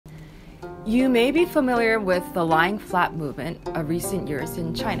You may be familiar with the lying flat movement of recent years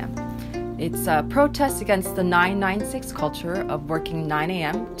in China. It's a protest against the 996 culture of working 9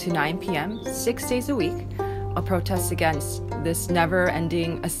 a.m. to 9 p.m. 6 days a week, a protest against this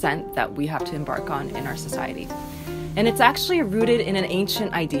never-ending ascent that we have to embark on in our society. And it's actually rooted in an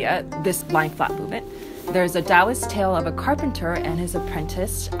ancient idea, this lying flat movement. There's a Taoist tale of a carpenter and his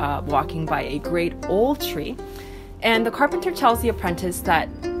apprentice walking by a great old tree. And the carpenter tells the apprentice that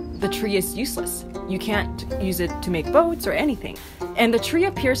the tree is useless. You can't use it to make boats or anything. And the tree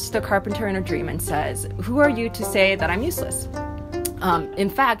appears to the carpenter in a dream and says, "Who are you to say that I'm useless?" In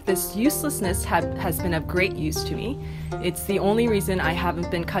fact, this uselessness has been of great use to me. It's the only reason I haven't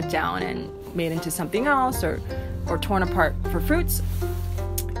been cut down and made into something else or torn apart for fruits.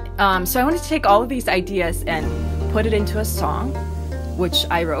 So I wanted to take all of these ideas and put it into a song, which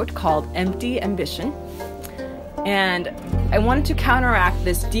I wrote called Empty Ambition. And I wanted to counteract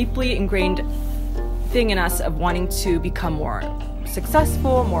this deeply ingrained thing in us of wanting to become more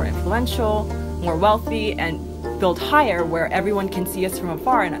successful, more influential, more wealthy, and build higher where everyone can see us from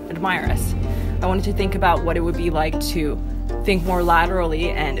afar and admire us. I wanted to think about what it would be like to think more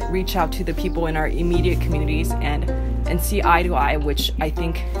laterally and reach out to the people in our immediate communities and see eye to eye, which I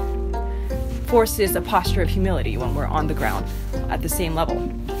think forces a posture of humility when we're on the ground at the same level.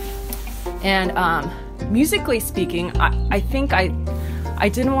 And musically speaking, I think I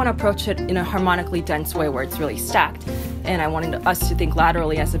didn't want to approach it in a harmonically dense way where it's really stacked, and I wanted us to think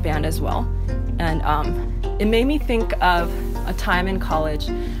laterally as a band as well. And it made me think of a time in college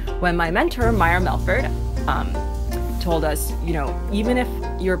when my mentor, Meyer Melford, told us, even if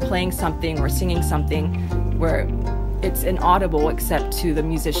you're playing something or singing something where it's inaudible except to the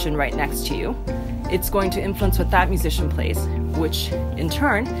musician right next to you, it's going to influence what that musician plays, which in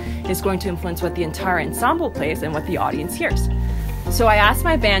turn is going to influence what the entire ensemble plays and what the audience hears. So I asked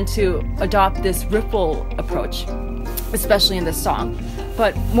my band to adopt this ripple approach, especially in this song.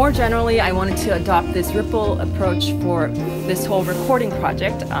 But more generally, I wanted to adopt this ripple approach for this whole recording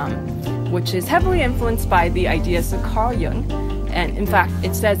project, which is heavily influenced by the ideas of Carl Jung. And in fact,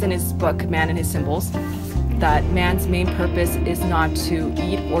 it says in his book, Man and His Symbols, that man's main purpose is not to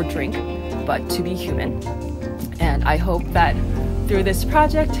eat or drink, but to be human. And I hope that through this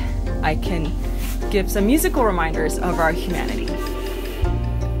project, I can give some musical reminders of our humanity.